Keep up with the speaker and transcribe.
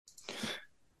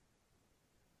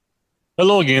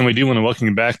Hello again. We do want to welcome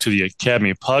you back to the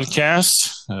Academy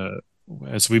podcast.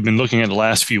 As we've been looking at the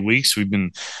last few weeks, we've been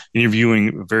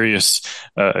interviewing various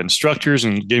instructors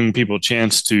and giving people a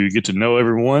chance to get to know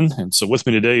everyone. And so with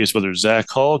me today is Brother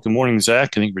Zach Hall. Good morning,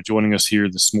 Zach. I think for joining us here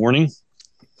this morning.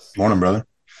 Morning, brother.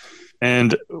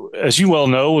 And as you well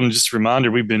know, and just a reminder,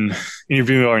 we've been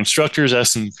interviewing our instructors,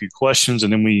 asking a few questions,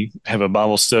 and then we have a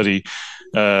Bible study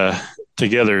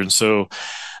together. And so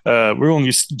we're going to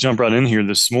just jump right in here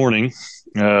this morning.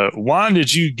 Why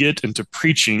did you get into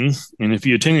preaching? And if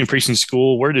you attended preaching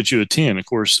school, where did you attend? Of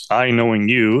course, knowing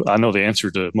you, I know the answer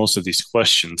to most of these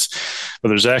questions.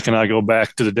 Brother Zach and I go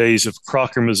back to the days of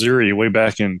Crocker, Missouri, way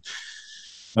back in,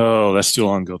 oh, that's too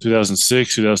long ago,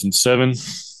 2006, 2007.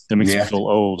 That makes me Yeah. feel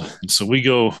old. And so we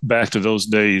go back to those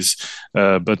days.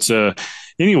 But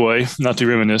anyway, not to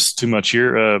reminisce too much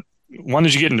here. Why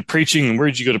did you get into preaching and where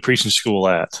did you go to preaching school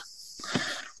at?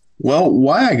 Well,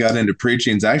 why I got into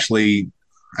preaching is actually,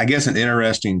 I guess, an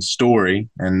interesting story,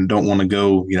 and don't want to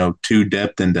go, too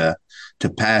depth into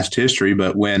past history.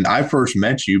 But when I first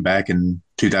met you back in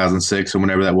 2006 or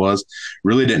whenever that was,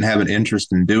 really didn't have an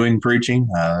interest in doing preaching.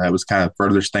 That was kind of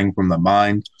furthest thing from the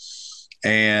mind,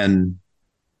 and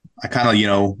I kind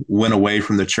of, went away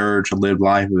from the church. I lived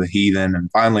life of a heathen, and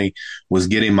finally was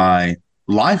getting my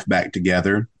life back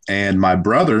together. And my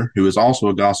brother, who is also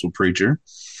a gospel preacher,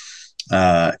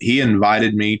 he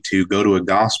invited me to go to a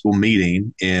gospel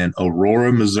meeting in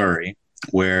Aurora, Missouri,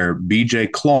 where BJ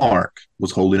Clark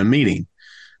was holding a meeting.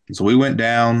 And so we went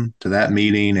down to that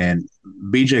meeting, and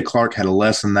BJ Clark had a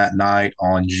lesson that night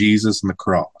on Jesus and the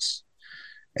cross.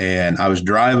 And I was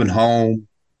driving home,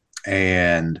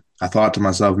 and I thought to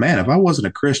myself, man, if I wasn't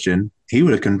a Christian, he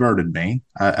would have converted me.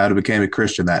 I'd have became a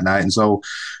Christian that night. And so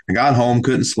I got home,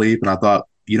 couldn't sleep, and I thought,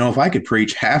 if I could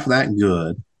preach half that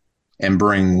good and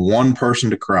bring one person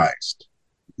to Christ,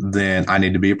 then I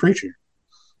need to be a preacher.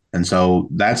 And so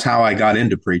that's how I got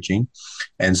into preaching.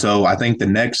 And so I think the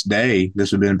next day,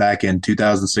 this would have been back in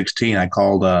 2016, I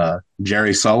called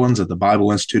Jerry Sullins at the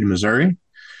Bible Institute of Missouri.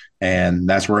 And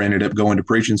that's where I ended up going to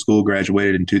preaching school,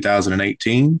 graduated in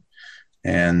 2018.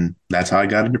 And that's how I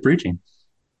got into preaching.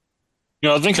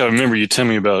 I think I remember you telling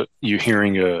me about you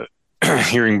hearing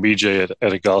hearing BJ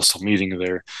at a gospel meeting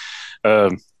there.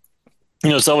 Um,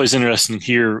 it's always interesting to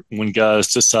hear when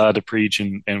guys decide to preach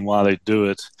and why they do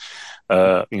it.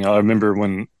 I remember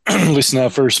when Lisa and I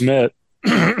first met,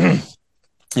 and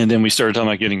then we started talking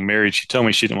about getting married. She told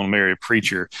me she didn't want to marry a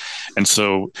preacher, and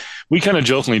so we kind of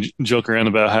jokingly joke around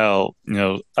about how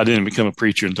I didn't become a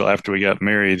preacher until after we got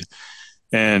married,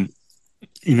 and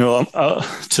to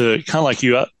kind of like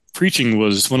you, preaching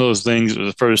was one of those things that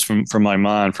was the furthest from my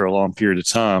mind for a long period of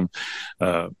time.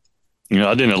 Uh,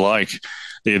 I didn't like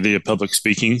the idea of public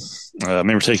speaking. I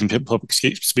remember taking public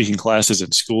speaking classes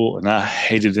in school, and I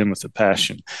hated them with a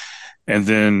passion. And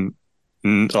then,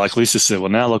 like Lisa said, well,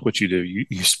 now look what you do.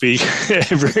 You speak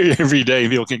every day.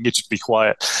 People can't get you to be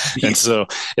quiet, and so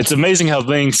it's amazing how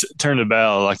things turn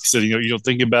about. Like I said, you don't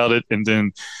think about it, and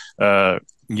then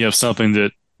you have something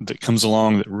that comes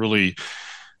along that really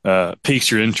piques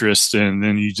your interest, and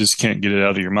then you just can't get it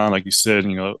out of your mind, like you said.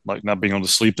 Like not being able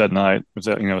to sleep that night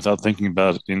without thinking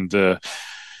about it.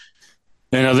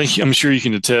 And I'm sure you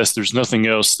can attest. There's nothing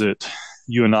else that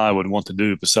you and I would want to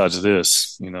do besides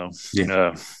this.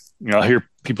 Yeah. I hear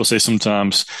people say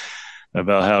sometimes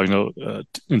about how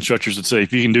instructors would say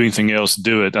if you can do anything else,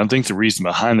 do it. I think the reason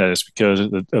behind that is because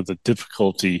of the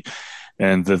difficulty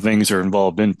and the things that are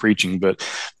involved in preaching. But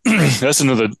that's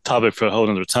another topic for a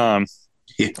whole other time.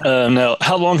 Yeah. Now,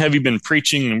 how long have you been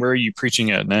preaching, and where are you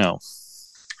preaching at now?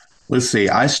 Let's see.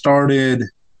 I started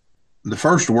the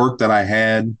first work that I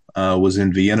had was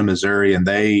in Vienna, Missouri, and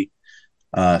they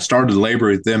started to labor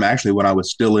with them actually when I was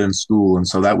still in school. And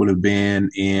so that would have been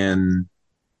in,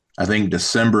 I think,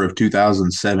 December of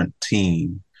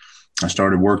 2017. I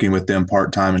started working with them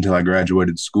part time until I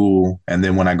graduated school. And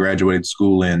then when I graduated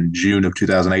school in June of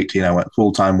 2018, I went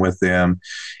full time with them.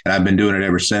 And I've been doing it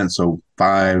ever since. So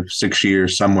 5, 6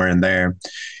 years, somewhere in there.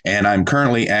 And I'm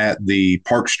currently at the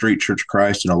Park Street Church of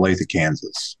Christ in Olathe,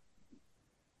 Kansas.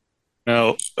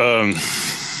 Now,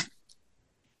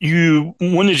 you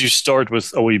when did you start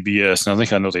with OEBS? And I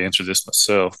think I know the answer to this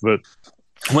myself, but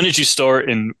when did you start?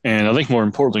 And I think more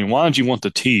importantly, why did you want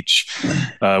to teach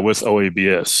with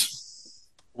OEBS?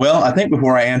 Well, I think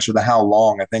before I answer the how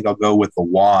long, I think I'll go with the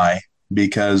why.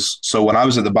 Because so when I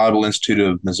was at the Bible Institute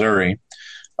of Missouri,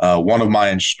 one of my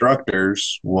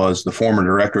instructors was the former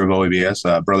director of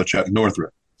OEBS, Brother Chuck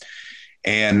Northrup.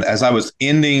 And as I was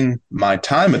ending my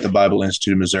time at the Bible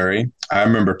Institute of Missouri, I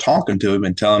remember talking to him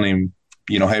and telling him,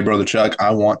 hey, Brother Chuck,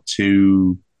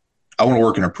 I want to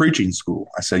work in a preaching school.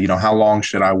 I said, how long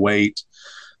should I wait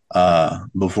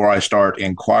before I start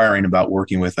inquiring about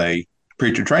working with a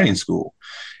preacher training school?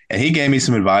 And he gave me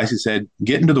some advice. He said,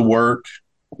 get into the work,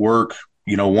 1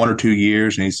 or 2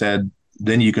 years. And he said,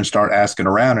 then you can start asking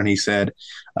around. And he said,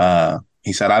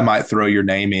 I might throw your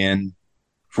name in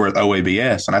for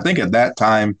OABS. And I think at that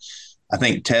time, I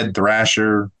think Ted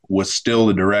Thrasher was still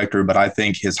the director, but I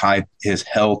think his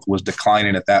health was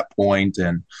declining at that point,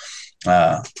 and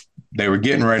uh, they were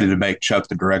getting ready to make Chuck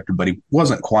the director, but he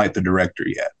wasn't quite the director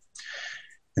yet.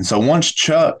 And so once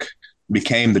Chuck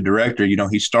became the director,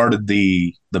 he started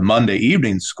the Monday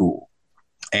evening school,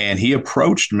 and he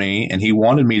approached me and he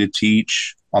wanted me to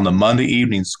teach on the Monday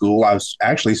evening school. I was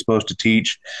actually supposed to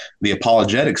teach the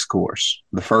apologetics course,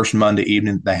 the first Monday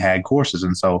evening they had courses.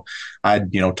 And so I,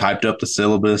 typed up the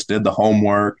syllabus, did the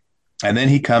homework, and then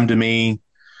he come to me,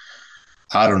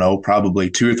 I don't know, probably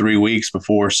 2 or 3 weeks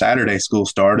before Saturday school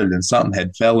started, and something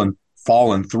had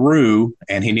fallen through,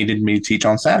 and he needed me to teach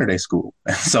on Saturday school.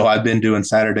 So I've been doing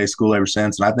Saturday school ever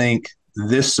since. And I think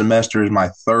this semester is my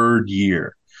third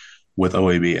year with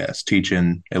OABS,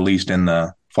 teaching at least in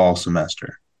the fall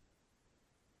semester.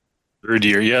 Third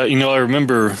year, yeah. I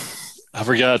remember. I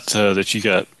forgot that you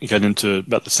got into it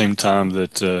about the same time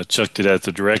that Chuck did as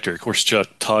the director. Of course, Chuck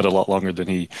taught a lot longer than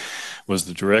he was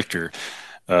the director.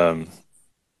 Um,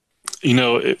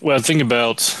 when I think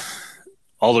about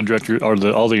all the directors or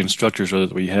all the instructors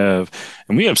that we have,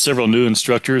 and we have several new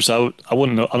instructors. I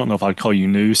wouldn't know. I don't know if I'd call you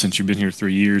new since you've been here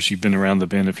 3 years. You've been around the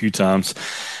bend a few times.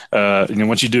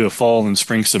 Once you do a fall and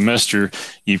spring semester,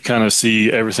 you kind of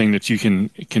see everything that you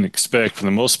can expect for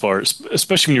the most part,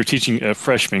 especially when you're teaching a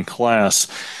freshman class.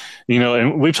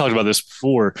 And we've talked about this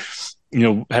before.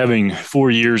 Having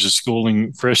 4 years of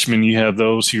schooling freshmen, you have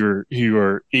those who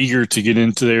are eager to get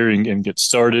into there and get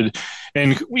started,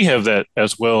 and we have that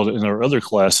as well in our other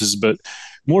classes, but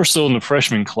more so in the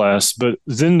freshman class. But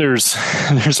then there's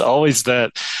there's always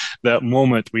that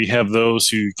moment we have those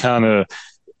who kind of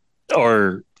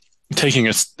are taking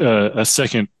a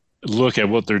second look at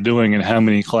what they're doing and how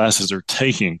many classes they're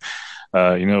taking.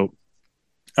 I'm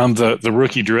the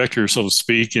rookie director, so to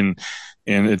speak, and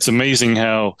it's amazing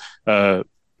how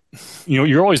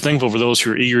you're always thankful for those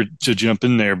who are eager to jump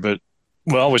in there, but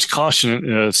we always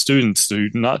caution students to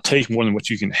not take more than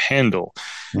what you can handle.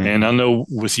 And I Mm-hmm. know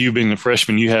with you being a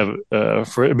freshman, you have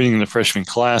being in the freshman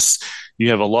class, you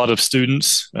have a lot of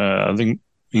students. I think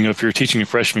if you're teaching a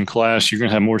freshman class, you're going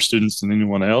to have more students than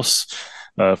anyone else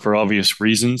for obvious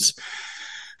reasons.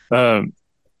 Um,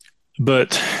 but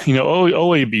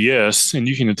OABS, and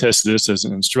you can attest to this as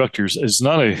an instructor, is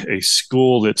not a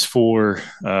school that's for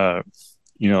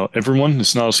everyone.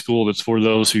 It's not a school that's for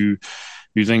those who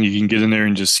think you can get in there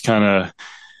and just kind of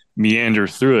meander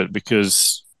through it,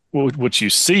 because what you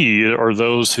see are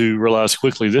those who realize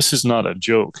quickly this is not a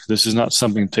joke. This is not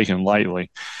something taken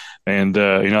lightly. And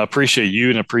I appreciate you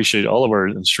and appreciate all of our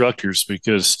instructors,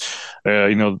 because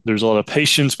there's a lot of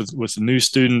patience with the new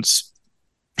students,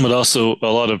 but also a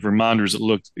lot of reminders that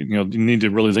look, you need to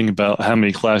really think about how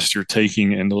many classes you're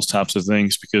taking and those types of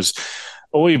things, because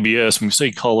OABS, when we say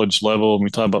college level and we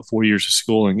talk about 4 years of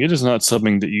schooling, it is not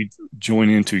something that you join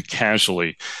into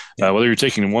casually. Yeah. Whether you're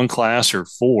taking one class or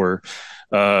four,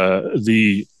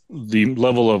 the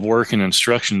level of work and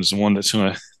instruction is the one that's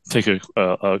going to take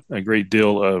a great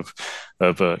deal of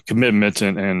commitment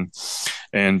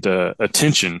and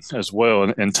attention as well,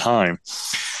 and time.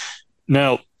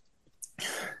 Now,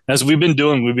 as we've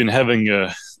been having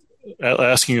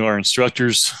asking our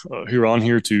instructors who are on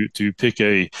here to pick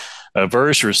a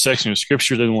verse or a section of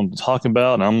scripture they want to talk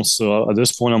about. And I'm so at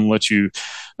this point, I'm going to let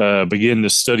you begin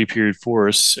this study period for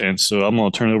us. And so I'm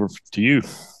going to turn it over to you.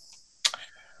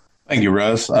 Thank you,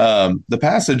 Russ. The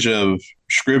passage of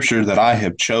scripture that I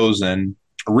have chosen,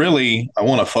 really, I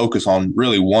want to focus on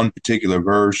really one particular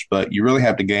verse, but you really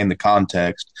have to gain the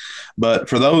context. But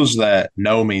for those that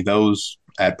know me, those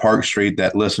at Park Street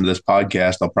that listen to this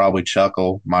podcast, they'll probably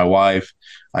chuckle. My wife,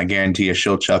 I guarantee you,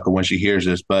 she'll chuckle when she hears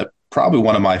this. But probably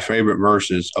one of my favorite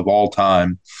verses of all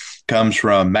time comes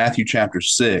from Matthew chapter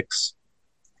 6.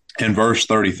 In verse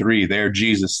 33, there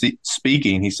Jesus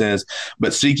speaking, he says,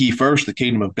 but seek ye first the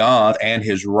kingdom of God and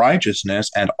his righteousness,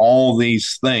 and all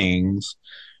these things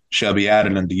shall be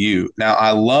added unto you. Now,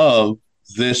 I love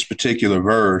this particular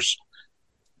verse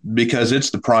because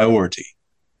it's the priority.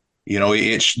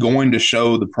 It's going to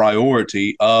show the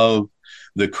priority of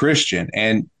the Christian.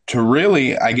 And to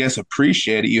really, I guess,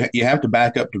 appreciate it, you have to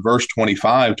back up to verse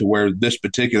 25 to where this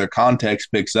particular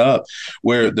context picks up,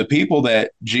 where the people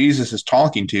that Jesus is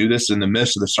talking to, this is in the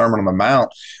midst of the Sermon on the Mount,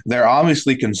 they're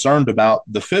obviously concerned about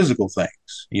the physical things.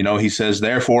 He says,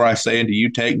 therefore I say unto you,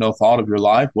 take no thought of your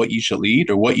life, what you shall eat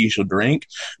or what you shall drink,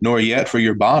 nor yet for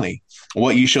your body,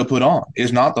 what you shall put on.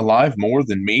 Is not the life more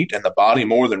than meat and the body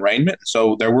more than raiment?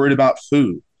 So they're worried about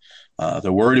food.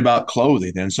 They're worried about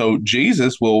clothing. And so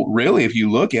Jesus will really, if you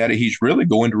look at it, he's really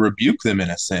going to rebuke them in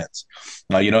a sense.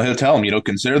 He'll tell them,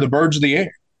 consider the birds of the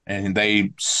air. And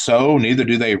they sow, neither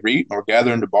do they reap nor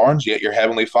gather into barns, yet your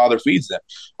heavenly Father feeds them.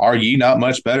 Are ye not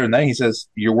much better than they? He says,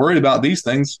 you're worried about these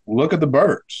things. Look at the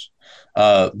birds.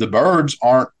 The birds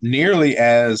aren't nearly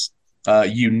as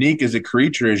unique as a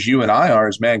creature as you and I are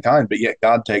as mankind, but yet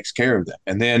God takes care of them.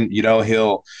 And then,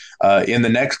 he'll, in the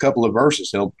next couple of verses,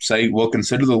 he'll say, well,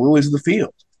 consider the lilies of the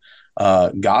field.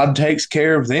 God takes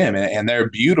care of them, and they're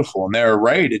beautiful and they're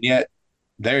arrayed, and yet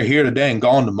they're here today and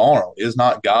gone tomorrow. Is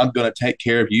not God going to take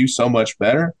care of you so much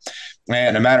better?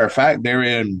 And a matter of fact, they're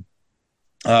in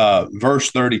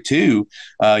verse 32,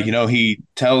 he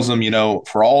tells them,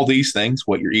 for all these things,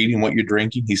 what you're eating, what you're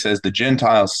drinking, he says, the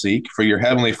Gentiles seek, for your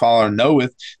heavenly Father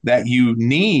knoweth that you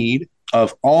need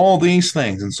of all these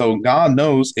things. And so God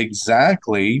knows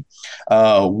exactly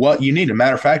what you need. As a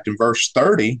matter of fact, in verse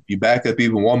 30, if you back up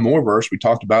even one more verse, we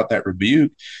talked about that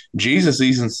rebuke. Jesus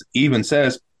even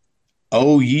says,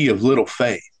 "O ye of little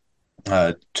faith,"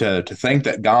 to think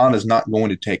that God is not going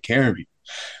to take care of you.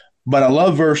 But I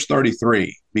love verse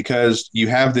 33 because you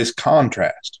have this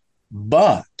contrast.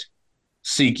 But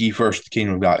seek ye first the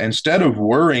kingdom of God. Instead of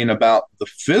worrying about the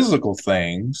physical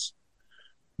things,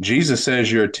 Jesus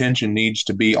says your attention needs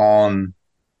to be on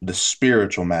the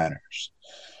spiritual matters.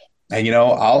 And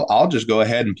I'll just go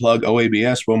ahead and plug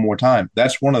OABS one more time.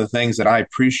 That's one of the things that I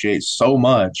appreciate so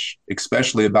much,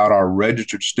 especially about our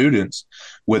registered students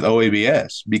with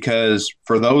OABS, because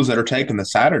for those that are taking the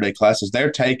Saturday classes,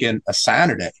 they're taking a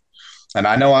Saturday. And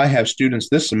I know I have students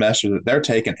this semester that they're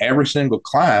taking every single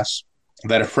class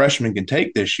that a freshman can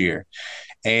take this year.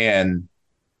 And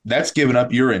that's giving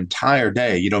up your entire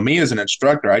day. Me as an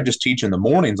instructor, I just teach in the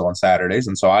mornings on Saturdays.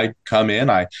 And so I come in,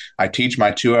 I teach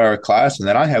my 2-hour class, and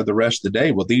then I have the rest of the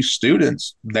day. Well, these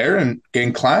students, they're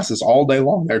in classes all day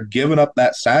long. They're giving up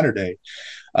that Saturday.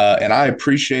 And I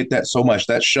appreciate that so much.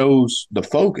 That shows the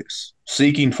focus,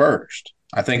 seeking first.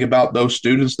 I think about those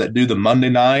students that do the Monday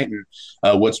night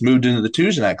and what's moved into the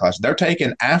Tuesday night class. They're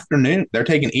taking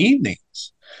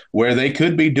evenings where they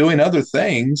could be doing other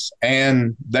things,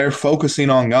 and they're focusing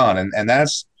on God. And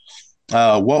that's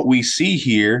what we see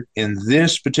here in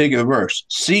this particular verse.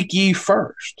 Seek ye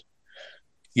first.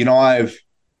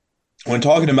 When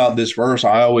talking about this verse,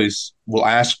 I always will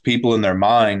ask people in their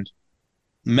mind,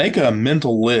 make a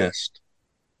mental list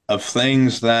of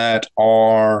things that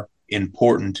are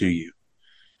important to you.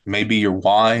 Maybe your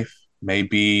wife,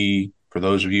 maybe for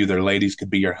those of you that are ladies, could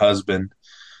be your husband,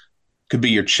 could be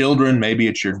your children, maybe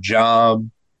it's your job.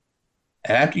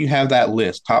 And after you have that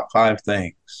list, top 5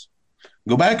 things,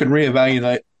 go back and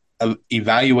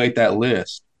evaluate that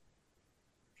list.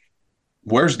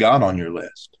 Where's God on your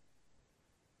list?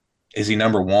 Is he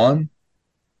number 1?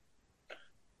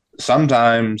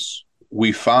 Sometimes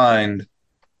we find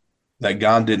that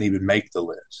God didn't even make the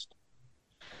list.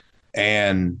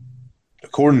 And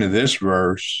according to this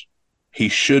verse, he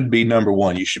should be number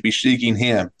 1. You should be seeking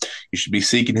him. You should be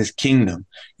seeking his kingdom.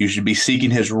 You should be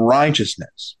seeking his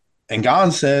righteousness. And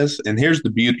God says, and here's the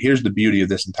beauty of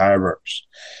this entire verse.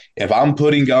 If I'm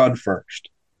putting God first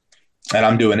and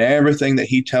I'm doing everything that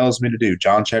he tells me to do,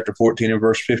 John chapter 14 and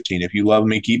verse 15, if you love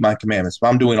me, keep my commandments. If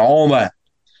I'm doing all that,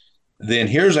 then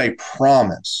here's a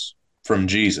promise from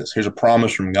Jesus. Here's a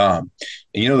promise from God.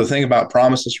 And the thing about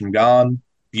promises from God,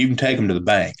 you can take them to the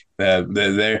bank. You're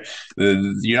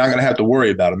not going to have to worry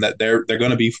about them. That they're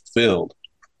going to be fulfilled.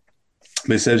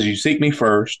 But it says, you seek me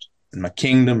first and my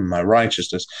kingdom and my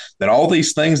righteousness, then all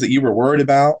these things that you were worried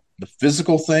about, the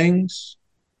physical things,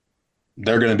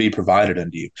 they're going to be provided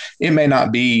unto you. It may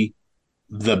not be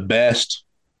the best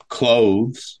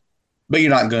clothes, but you're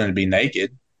not going to be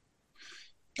naked.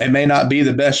 It may not be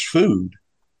the best food.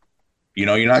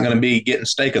 You're not going to be getting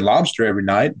steak and lobster every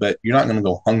night, but you're not going to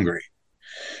go hungry.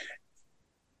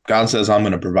 God says, I'm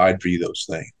going to provide for you those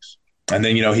things. And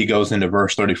then, he goes into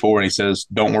verse 34 and he says,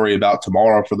 don't worry about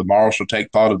tomorrow, for the morrow shall take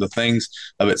thought of the things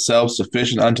of itself.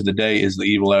 Sufficient unto the day is the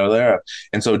evil hour thereof.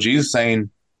 And so Jesus is saying,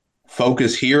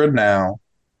 focus here and now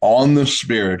on the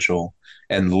spiritual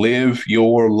and live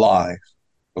your life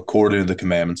according to the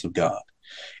commandments of God.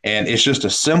 And it's just a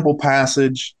simple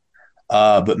passage.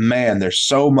 But man, there's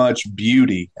so much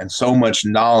beauty and so much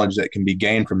knowledge that can be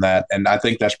gained from that. And I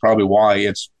think that's probably why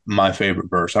it's my favorite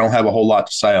verse. I don't have a whole lot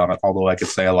to say on it, although I could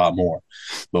say a lot more,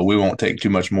 but we won't take too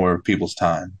much more of people's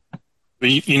time.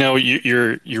 But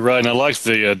you're right, and I like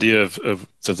the idea of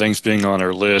the things being on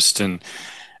our list. And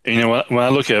when I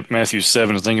look at Matthew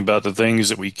 7 and think about the things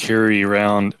that we carry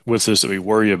around with us that we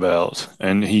worry about,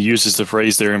 and he uses the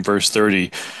phrase there in verse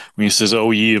 30 when he says, "Oh,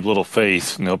 ye of little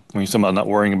faith," when he's talking about not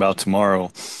worrying about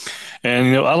tomorrow.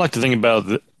 And I like to think about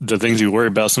the things we worry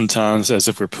about sometimes as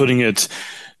if we're putting it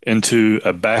into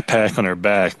a backpack on our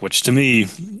back, which to me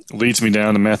leads me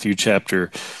down to Matthew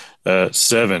chapter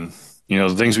 7.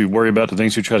 The things we worry about, the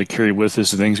things we try to carry with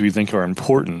us, the things we think are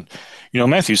important.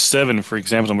 Matthew 7, for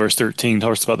example, in verse 13,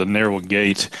 talks about the narrow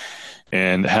gate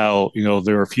and how,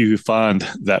 there are few who find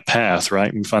that path,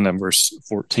 right? We find that in verse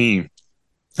 14.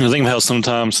 And I think about how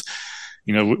sometimes,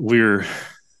 we're,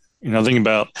 thinking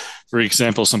about, for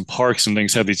example, some parks and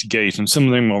things have these gates, and some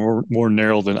of them are more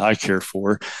narrow than I care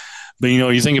for. But,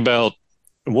 you think about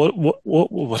what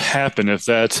would happen if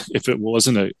it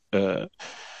wasn't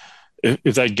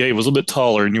if that gate was a little bit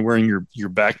taller and you're wearing your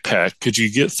backpack, could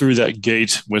you get through that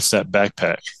gate with that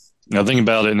backpack? Now, think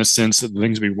about it in the sense that the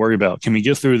things we worry about. Can we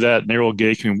get through that narrow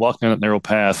gate? Can we walk down that narrow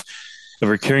path if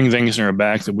we're carrying things in our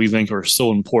back that we think are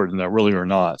so important that really are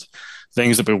not?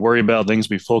 Things that we worry about,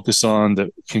 things we focus on that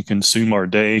can consume our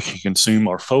day, can consume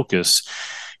our focus.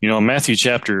 In Matthew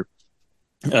chapter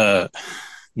uh,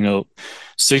 you know,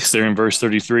 6 there in verse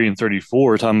 33 and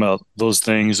 34, talking about those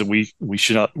things that we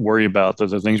should not worry about, the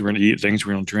things we're going to eat, things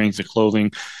we're going to drink, the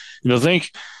clothing. I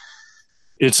think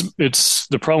it's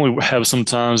the problem we have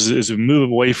sometimes is we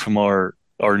move away from our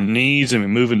needs and we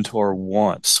move into our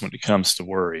wants when it comes to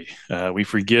worry. We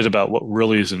forget about what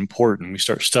really is important. We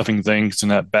start stuffing things in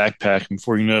that backpack, and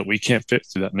before you know it, we can't fit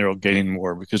through that narrow gate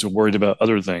anymore because we're worried about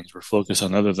other things. We're focused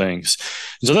on other things.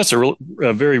 And so that's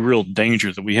a very real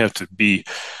danger that we have to be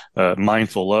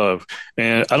mindful of.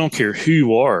 And I don't care who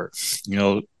you are,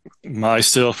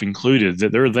 myself included,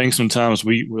 that there are things sometimes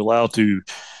we're allowed to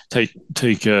take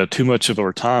too much of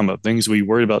our time of things we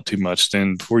worry about too much.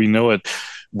 Then before you know it,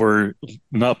 we're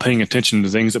not paying attention to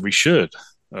things that we should.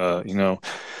 I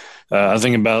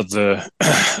think about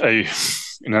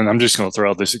and I'm just going to throw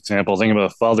out this example. I think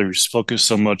about a father who's focused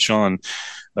so much on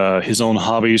his own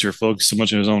hobbies or focused so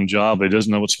much on his own job, that he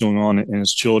doesn't know what's going on in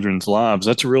his children's lives.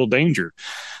 That's a real danger.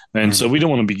 And so we don't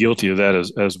want to be guilty of that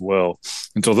as well.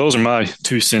 And so those are my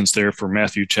 2 cents there for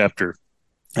Matthew chapter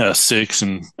 6,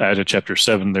 and added chapter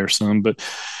 7 there some. But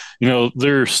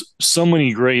there's so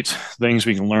many great things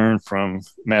we can learn from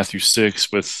Matthew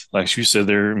 6 with, like you said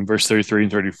there in verse 33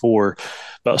 and 34,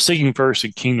 about seeking first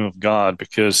the kingdom of God,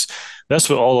 because that's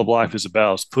what all of life is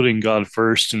about, is putting God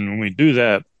first. And when we do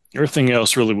that, everything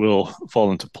else really will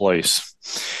fall into place.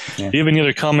 Yeah. Do you have any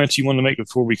other comments you want to make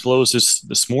before we close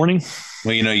this morning?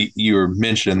 Well, you were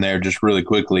mentioning there just really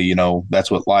quickly,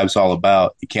 that's what life's all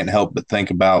about. You can't help but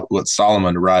think about what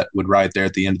Solomon would write there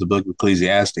at the end of the book of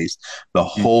Ecclesiastes. The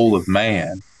whole of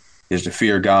man is to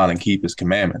fear God and keep his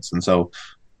commandments. And so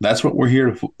that's what we're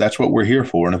here for. That's what we're here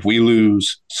for. And if we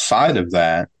lose sight of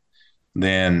that,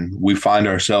 then we find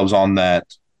ourselves on that,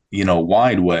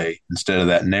 wide way instead of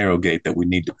that narrow gate that we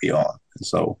need to be on. And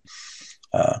so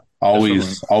Definitely.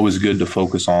 always good to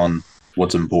focus on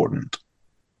what's important.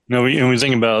 We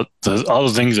think about all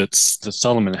the things that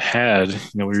Solomon had.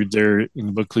 We read there in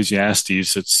the book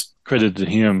Ecclesiastes. It's credited to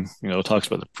him. It talks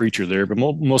about the preacher there, but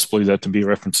most believe that to be a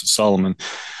reference to Solomon.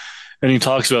 And he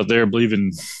talks about there, I believe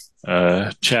in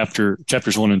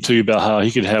chapters 1 and 2, about how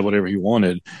he could have whatever he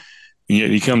wanted. And yet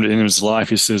he come to the end of his life,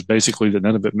 he says basically that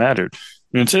none of it mattered.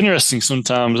 And it's interesting.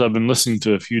 Sometimes I've been listening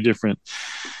to a few different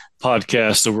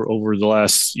podcasts over the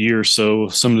last year or so.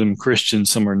 Some of them Christian,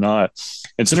 some are not.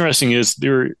 It's interesting is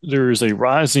there is a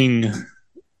rising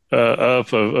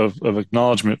up of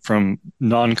acknowledgement from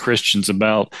non-Christians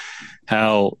about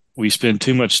how we spend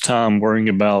too much time worrying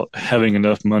about having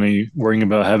enough money, worrying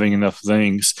about having enough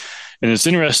things. And it's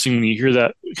interesting when you hear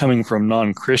that coming from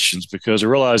non-Christians, because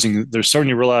they're starting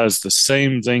to realize the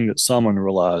same thing that Solomon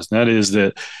realized, and that is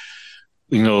that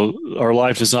our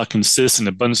life does not consist in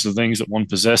abundance of things that one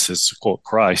possesses, to quote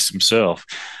Christ himself.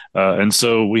 And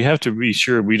so we have to be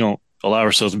sure we don't allow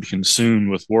ourselves to be consumed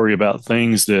with worry about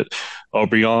things that are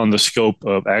beyond the scope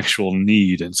of actual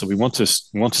need. And so we want to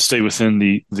stay within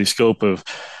the scope of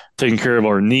taking care of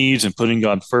our needs and putting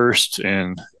God first,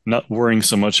 and not worrying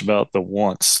so much about the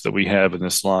wants that we have in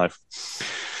this life.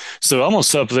 So I'm going to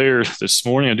stop there this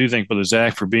morning. I do thank Brother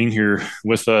Zach for being here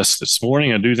with us this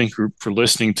morning. I do thank you for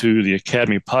listening to the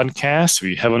Academy podcast. If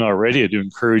you haven't already, I do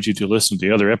encourage you to listen to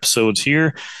the other episodes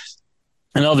here.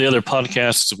 and all the other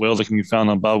podcasts as well that can be found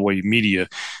on Byway Media.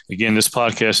 Again, this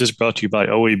podcast is brought to you by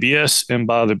OABS and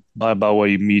by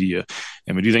Byway Media.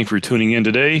 And we do thank you for tuning in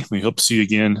today. We hope to see you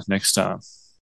again next time.